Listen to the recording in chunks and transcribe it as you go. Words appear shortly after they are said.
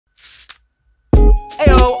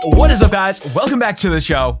What is up, guys? Welcome back to the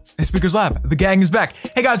show. It's Beaker's Lab. The gang is back.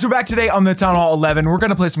 Hey guys, we're back today on the Town Hall 11. We're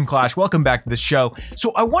gonna play some Clash. Welcome back to the show.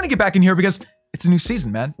 So I want to get back in here because it's a new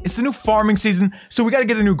season, man. It's a new farming season. So we got to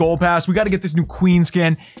get a new gold pass. We got to get this new queen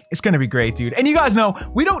skin. It's gonna be great, dude. And you guys know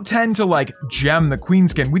we don't tend to like gem the queen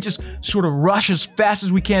skin. We just sort of rush as fast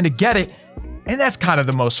as we can to get it. And that's kind of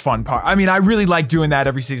the most fun part. I mean, I really like doing that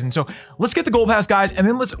every season. So let's get the gold pass, guys, and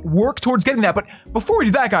then let's work towards getting that. But before we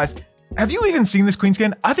do that, guys, have you even seen this queen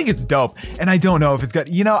skin? I think it's dope. And I don't know if it's good.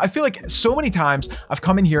 You know, I feel like so many times I've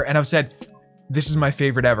come in here and I've said, this is my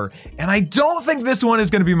favorite ever. And I don't think this one is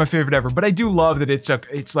going to be my favorite ever, but I do love that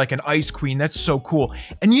it's like an ice queen. That's so cool.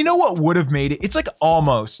 And you know what would have made it? It's like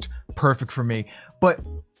almost perfect for me, but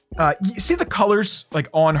you see the colors like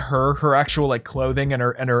on her actual like clothing and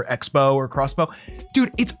her expo or crossbow,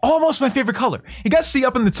 dude, it's almost my favorite color. You guys see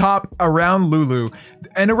up in the top around Lulu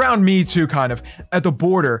and around me too, kind of at the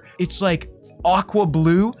border, it's like aqua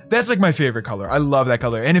blue. That's like my favorite color. I love that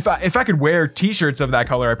color. And if I could wear t-shirts of that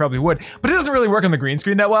color, I probably would, but it doesn't really work on the green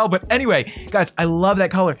screen that well. But anyway, guys, I love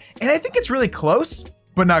that color. And I think it's really close,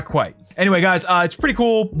 but not quite. Anyway, guys, it's pretty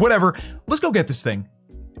cool. Whatever. Let's go get this thing.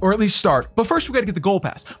 Or at least start. But first we gotta get the gold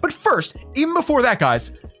pass. But first, even before that,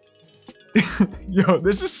 guys, yo,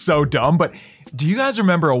 this is so dumb, but do you guys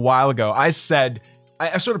remember a while ago, I said,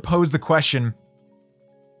 I sort of posed the question,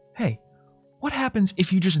 hey, what happens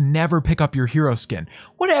if you just never pick up your hero skin?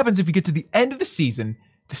 What happens if you get to the end of the season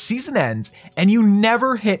ends, and you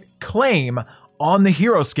never hit claim on the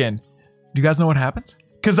hero skin? Do you guys know what happens?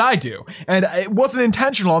 Because I do. And it wasn't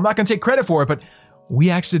intentional. I'm not gonna take credit for it, but we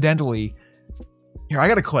accidentally... Here, I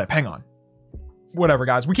got a clip. Hang on. Whatever,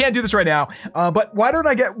 guys. We can't do this right now. But why don't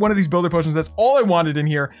I get one of these builder potions? That's all I wanted in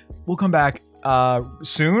here. We'll come back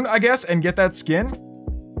soon, I guess, and get that skin.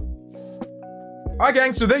 All right,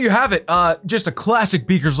 gang. So there you have it. Just a classic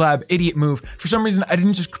Beaker's Lab idiot move. For some reason, I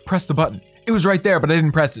didn't just press the button. It was right there, but I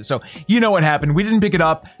didn't press it. So you know what happened. We didn't pick it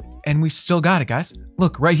up. And we still got it, guys.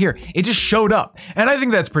 Look, right here. It just showed up. And I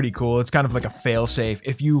think that's pretty cool. It's kind of like a fail-safe.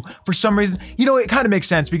 If you, for some reason, you know, it kind of makes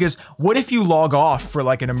sense because what if you log off for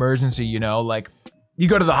like an emergency, you know, like you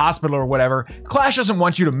go to the hospital or whatever. Clash doesn't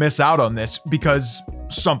want you to miss out on this because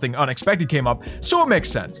something unexpected came up. So it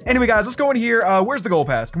makes sense. Anyway, guys, let's go in here. Where's the gold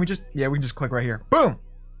pass? Can we just, yeah, we can just click right here. Boom.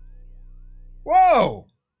 Whoa.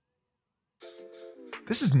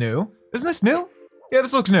 This is new. Isn't this new? Yeah,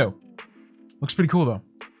 this looks new. Looks pretty cool though.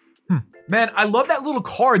 Man, I love that little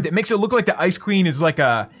card that makes it look like the Ice Queen is like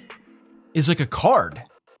a card,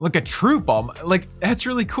 like a troop. Like that's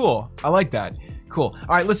really cool. I like that. Cool.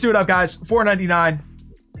 All right, let's do it up, guys. $4.99.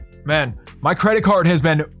 Man, my credit card has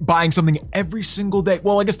been buying something every single day.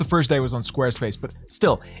 Well, I guess the first day was on Squarespace, but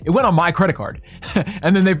still, it went on my credit card,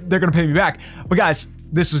 and then they're gonna pay me back. But guys,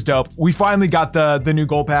 this was dope. We finally got the new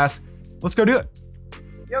gold pass. Let's go do it.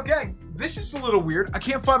 Yo, gang. This is a little weird. I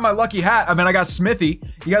can't find my lucky hat. I mean, I got Smithy.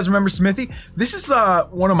 You guys remember Smithy? This is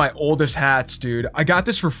one of my oldest hats, dude. I got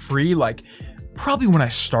this for free, like, probably when I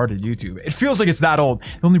started YouTube. It feels like it's that old.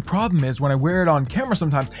 The only problem is when I wear it on camera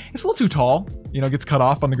sometimes, it's a little too tall. You know, it gets cut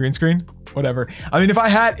off on the green screen. Whatever. I mean, if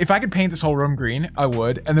I could paint this whole room green, I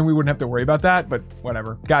would, and then we wouldn't have to worry about that, but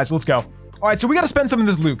whatever. Guys, let's go. All right, so we got to spend some of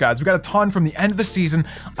this loot, guys. We got a ton from the end of the season.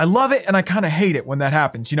 I love it, and I kind of hate it when that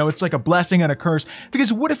happens. You know, it's like a blessing and a curse,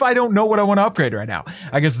 because what if I don't know what I want to upgrade right now?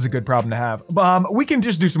 I guess it's a good problem to have. We can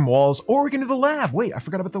just do some walls, or we can do the lab. Wait, I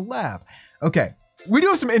forgot about the lab. Okay, we do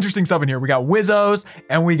have some interesting stuff in here. We got Wizzos,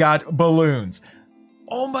 and we got balloons.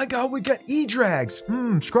 Oh my god, we got E-Drags.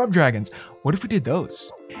 Scrub Dragons. What if we did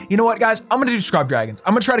those? You know what, guys? I'm going to do Scrub Dragons.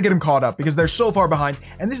 I'm going to try to get them caught up, because they're so far behind,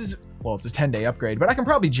 and this is... Well, it's a 10-day upgrade, but I can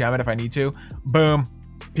probably gem it if I need to. Boom.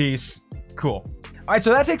 Peace. Cool. All right,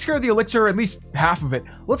 so that takes care of the elixir, at least half of it.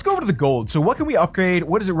 Let's go over to the gold. So what can we upgrade?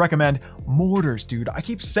 What does it recommend? Mortars, dude. I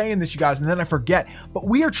keep saying this, you guys, and then I forget. But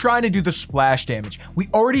we are trying to do the splash damage. We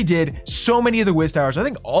already did so many of the Wiz Towers. I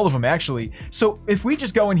think all of them, actually. So if we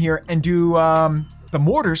just go in here and do the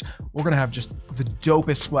mortars, we're going to have just the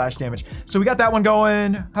dopest splash damage. So we got that one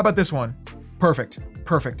going. How about this one? Perfect.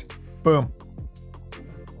 Perfect. Boom.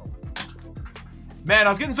 Man,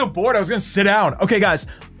 I was getting so bored, I was gonna sit down. Okay, guys,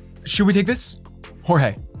 should we take this?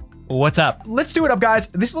 Jorge, what's up? Let's do it up, guys.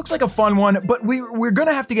 This looks like a fun one, but we're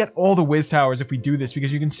gonna have to get all the Wiz Towers if we do this,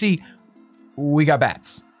 because you can see we got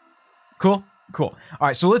bats. Cool? Cool. All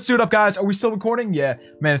right, so let's do it up, guys. Are we still recording? Yeah.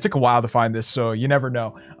 Man, it took a while to find this, so you never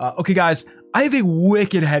know. Okay, guys, I have a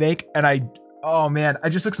wicked headache, and oh man, I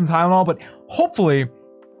just took some Tylenol, but hopefully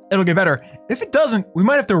it'll get better. If it doesn't, we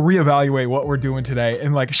might have to reevaluate what we're doing today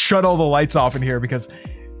and like shut all the lights off in here because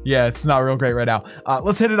yeah, it's not real great right now.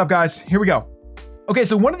 Let's hit it up, guys. Here we go. Okay,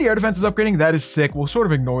 so one of the air defenses upgrading. That is sick. We'll sort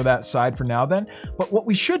of ignore that side for now then. But what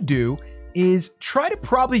we should do is try to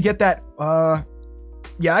probably get that,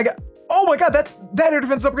 yeah, I got, oh my God, that air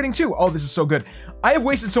defense is upgrading too. Oh, this is so good. I have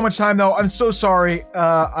wasted so much time though. I'm so sorry.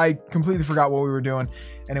 I completely forgot what we were doing.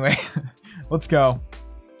 Anyway, let's go.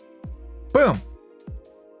 Boom.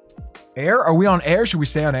 Air? Are we on air? Should we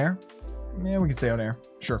stay on air? Yeah, we can stay on air.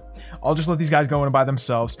 Sure. I'll just let these guys go in by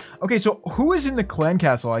themselves. Okay, so who is in the clan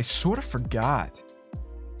castle? I sort of forgot.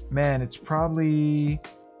 Man, it's probably...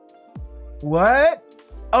 What?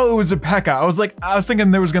 Oh, it was a P.E.K.K.A. I was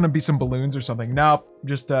thinking there was going to be some balloons or something. Nope,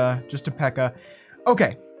 just a P.E.K.K.A.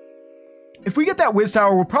 Okay. If we get that Wiz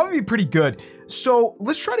Tower, we'll probably be pretty good. So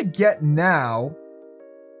let's try to get now...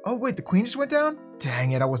 Oh, wait, the queen just went down?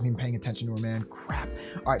 Dang it, I wasn't even paying attention to her, man. Crap.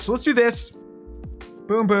 All right, so let's do this.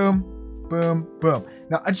 Boom, boom, boom, boom.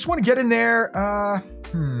 Now, I just want to get in there.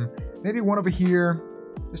 Maybe one over here.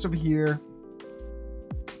 Just over here.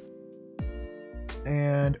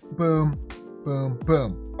 And boom, boom,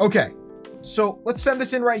 boom. Okay, so let's send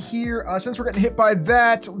this in right here. Since we're getting hit by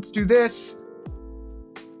that, let's do this.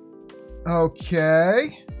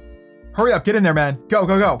 Okay. Hurry up, get in there, man. Go,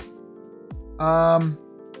 go, go.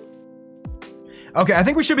 Okay, I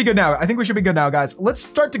think we should be good now. Guys. Let's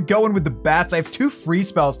start to go in with the bats. I have 2 free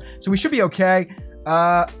spells, so we should be okay.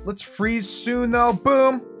 Let's freeze soon, though.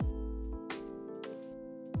 Boom.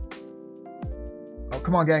 Oh,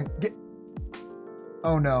 come on, gang. Get...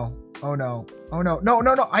 Oh, no. Oh, no. Oh, no. No,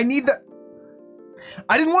 no, no. I need the...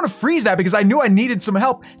 I didn't want to freeze that because I knew I needed some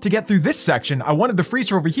help to get through this section. I wanted the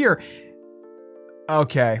freezer over here.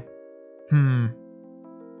 Okay.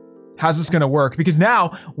 How's this gonna work? Because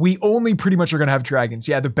now we only pretty much are gonna have dragons.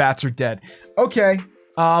 Yeah, the bats are dead. Okay,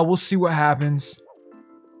 we'll see what happens.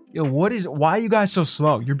 Yo, why are you guys so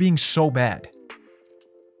slow? You're being so bad.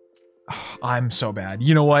 I'm so bad.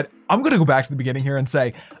 You know what? I'm gonna go back to the beginning here and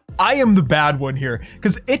say, I am the bad one here.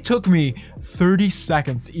 Because it took me 30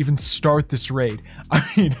 seconds to even start this raid.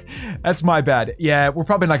 I mean, that's my bad. Yeah, we're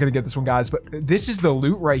probably not gonna get this one, guys. But this is the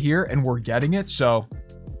loot right here, and we're getting it. So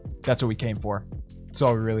that's what we came for. That's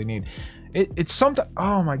all we really need. It's something.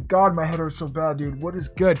 Oh my God, my head hurts so bad, dude. What is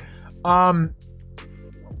good? Yeah,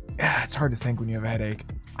 it's hard to think when you have a headache.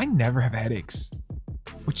 I never have headaches,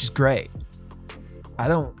 which is great. I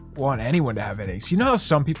don't want anyone to have headaches. You know how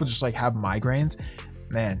some people just like have migraines?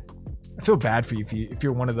 Man, I feel bad for you if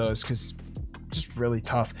you're one of those, because just really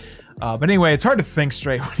tough. But anyway, it's hard to think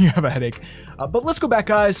straight when you have a headache. But let's go back,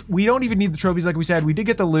 guys. We don't even need the trophies like we said. We did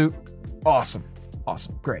get the loot. Awesome.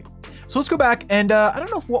 Awesome. Great. So let's go back, and I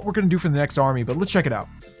don't know what we're going to do for the next army, but let's check it out.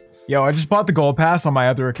 Yo, I just bought the gold pass on my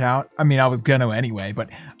other account. I mean, I was going to anyway, but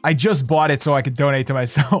I just bought it so I could donate to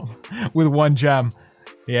myself with 1 gem.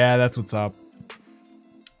 Yeah, that's what's up.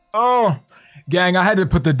 Oh, gang, I had to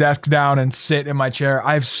put the desk down and sit in my chair.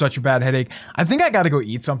 I have such a bad headache. I think I got to go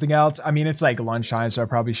eat something else. I mean, it's like lunchtime, so I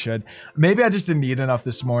probably should. Maybe I just didn't eat enough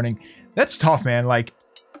this morning. That's tough, man. Like,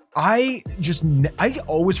 I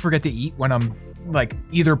always forget to eat when I'm like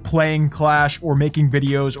either playing Clash or making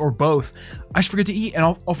videos or both. I just forget to eat, and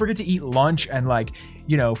I'll forget to eat lunch, and like,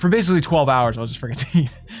 you know, for basically 12 hours, I'll just forget to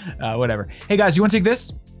eat. Whatever. Hey guys, you want to take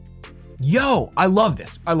this? Yo, I love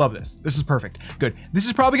this. I love this. This is perfect. Good. This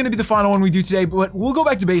is probably going to be the final one we do today, but we'll go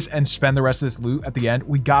back to base and spend the rest of this loot at the end.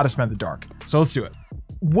 We got to spend the dark. So let's do it.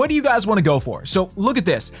 What do you guys want to go for? So look at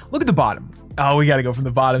this. Look at the bottom. Oh, we got to go from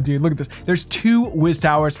the bottom, dude. Look at this. There's 2 Wiz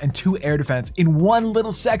Towers and 2 air defense in one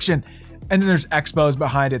little section. And then there's Expos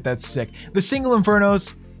behind it. That's sick. The single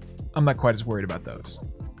Infernos, I'm not quite as worried about those.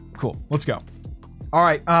 Cool. Let's go. All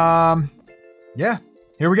right. Yeah,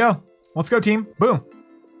 here we go. Let's go, team. Boom.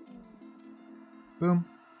 Boom.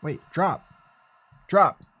 Wait, drop.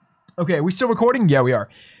 Drop. Okay, are we still recording? Yeah, we are.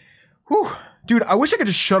 Whew. Dude, I wish I could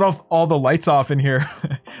just shut off all the lights off in here,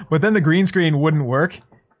 but then the green screen wouldn't work.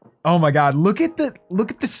 Oh my God, look at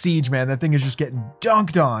the siege, man. That thing is just getting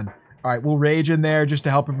dunked on. All right, we'll rage in there just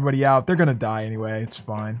to help everybody out. They're gonna die anyway. It's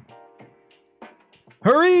fine.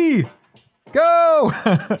 Hurry! Go!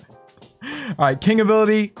 All right, king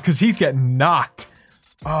ability, because he's getting knocked.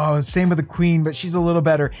 Oh, same with the queen, but she's a little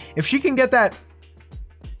better. If she can get that...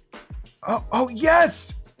 Oh,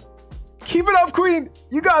 yes! Keep it up, queen!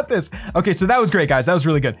 You got this! Okay, so that was great, guys. That was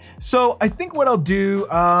really good. So I think what I'll do...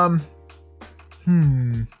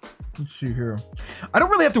 Let's see here. I don't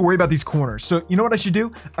really have to worry about these corners. So you know what I should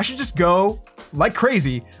do? I should just go like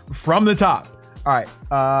crazy from the top. All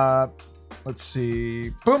right. Let's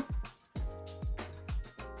see. Boom.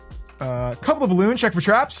 Couple of balloons. Check for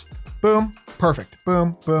traps. Boom. Perfect.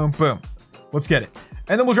 Boom, boom, boom. Let's get it.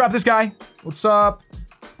 And then we'll drop this guy. What's up?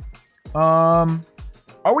 Are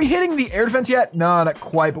we hitting the air defense yet? No, not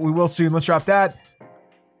quite, but we will soon. Let's drop that.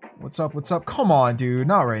 What's up? What's up? Come on, dude.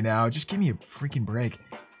 Not right now. Just give me a freaking break.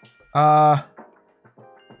 All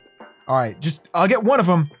right. Just, I'll get one of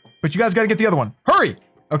them, but you guys got to get the other one. Hurry.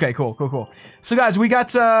 Okay, cool, cool, cool. So guys, we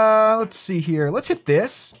got, let's see here. Let's hit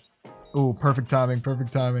this. Ooh, perfect timing,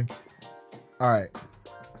 perfect timing. All right.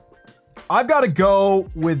 I've got to go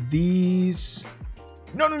with these.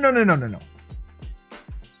 No.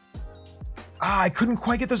 I couldn't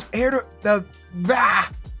quite get those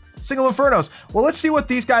single infernos. Well, let's see what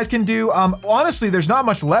these guys can do. Honestly, there's not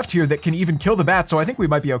much left here that can even kill the bats, so I think we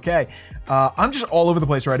might be okay. I'm just all over the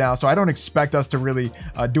place right now, so I don't expect us to really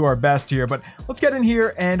do our best here, but let's get in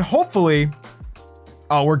here and hopefully...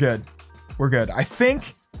 Oh, we're good. We're good. I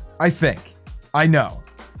think. I know.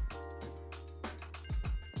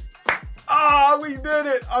 Ah, we did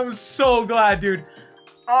it. I'm so glad, dude.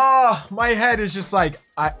 Ah, my head is just like,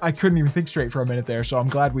 I couldn't even think straight for a minute there, so I'm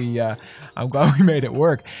glad we made it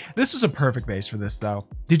work. This was a perfect base for this, though.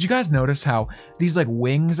 Did you guys notice how these like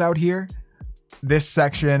wings out here, this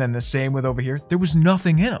section and the same with over here, there was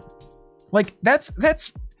nothing in them? Like that's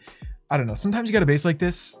I don't know. Sometimes you got a base like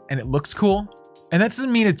this and it looks cool, and that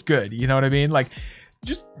doesn't mean it's good. You know what I mean? Like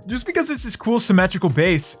just because it's this cool symmetrical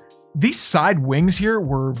base, these side wings here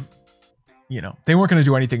were, you know, they weren't going to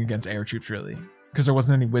do anything against air troops really, because there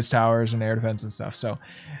wasn't any whiz towers and air defense and stuff. So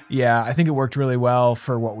yeah, I think it worked really well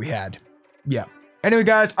for what we had. Yeah. Anyway,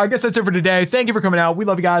 guys, I guess that's it for today. Thank you for coming out. We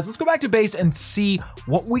love you guys. Let's go back to base and see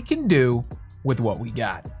what we can do with what we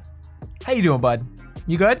got. How you doing, bud?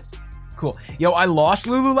 You good? Cool. Yo, I lost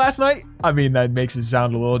Lulu last night. I mean, that makes it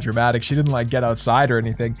sound a little dramatic. She didn't like get outside or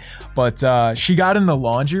anything, but she got in the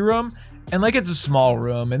laundry room, and like it's a small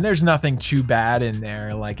room and there's nothing too bad in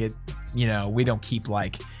there. Like it, you know, we don't keep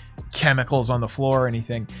like chemicals on the floor or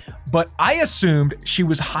anything, but I assumed she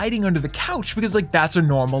was hiding under the couch because like that's a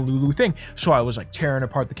normal Lulu thing. So I was like tearing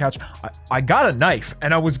apart the couch. I got a knife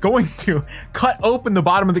and I was going to cut open the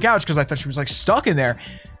bottom of the couch because I thought she was like stuck in there.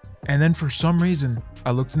 And then for some reason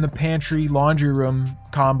I looked in the pantry laundry room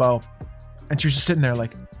combo and she was just sitting there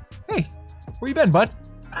like, hey, where you been, bud?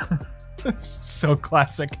 So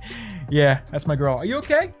classic. Yeah, that's my girl. Are you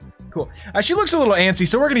okay? Cool. She looks a little antsy,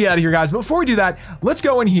 so we're gonna get out of here, guys. But before we do that, let's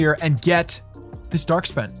go in here and get this dark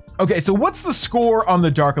spent. Okay, so what's the score on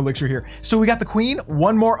the dark elixir here? So we got the queen,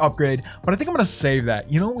 one more upgrade, but I think I'm gonna save that.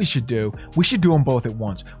 You know what we should do? We should do them both at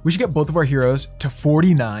once. We should get both of our heroes to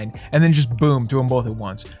 49 and then just boom, do them both at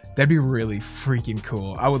once. That'd be really freaking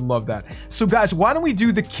cool. I would love that. So guys, why don't we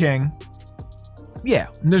do the king? Yeah,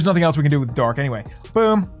 there's nothing else we can do with dark anyway.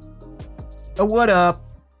 Boom. Oh, what up?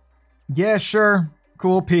 Yeah, sure.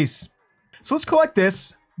 Cool, peace. So let's collect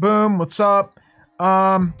this. Boom, what's up?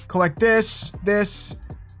 Collect this.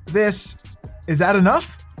 Is that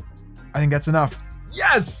enough? I think that's enough.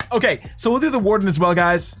 Yes! Okay, so we'll do the warden as well,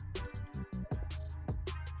 guys.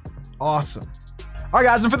 Awesome. All right,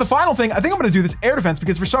 guys, and for the final thing, I think I'm gonna do this air defense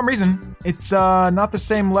because for some reason, it's not the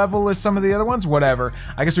same level as some of the other ones. Whatever.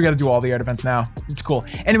 I guess we gotta do all the air defense now. It's cool.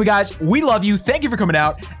 Anyway, guys, we love you. Thank you for coming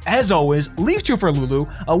out. As always, leave 2 for Lulu.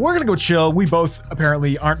 We're gonna go chill. We both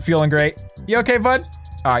apparently aren't feeling great. You okay, bud?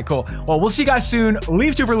 All right, cool. Well, we'll see you guys soon.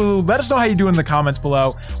 Leave 2 for Lulu. Let us know how you do in the comments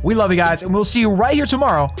below. We love you guys, and we'll see you right here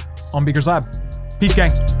tomorrow on Beaker's Lab. Peace,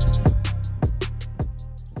 gang.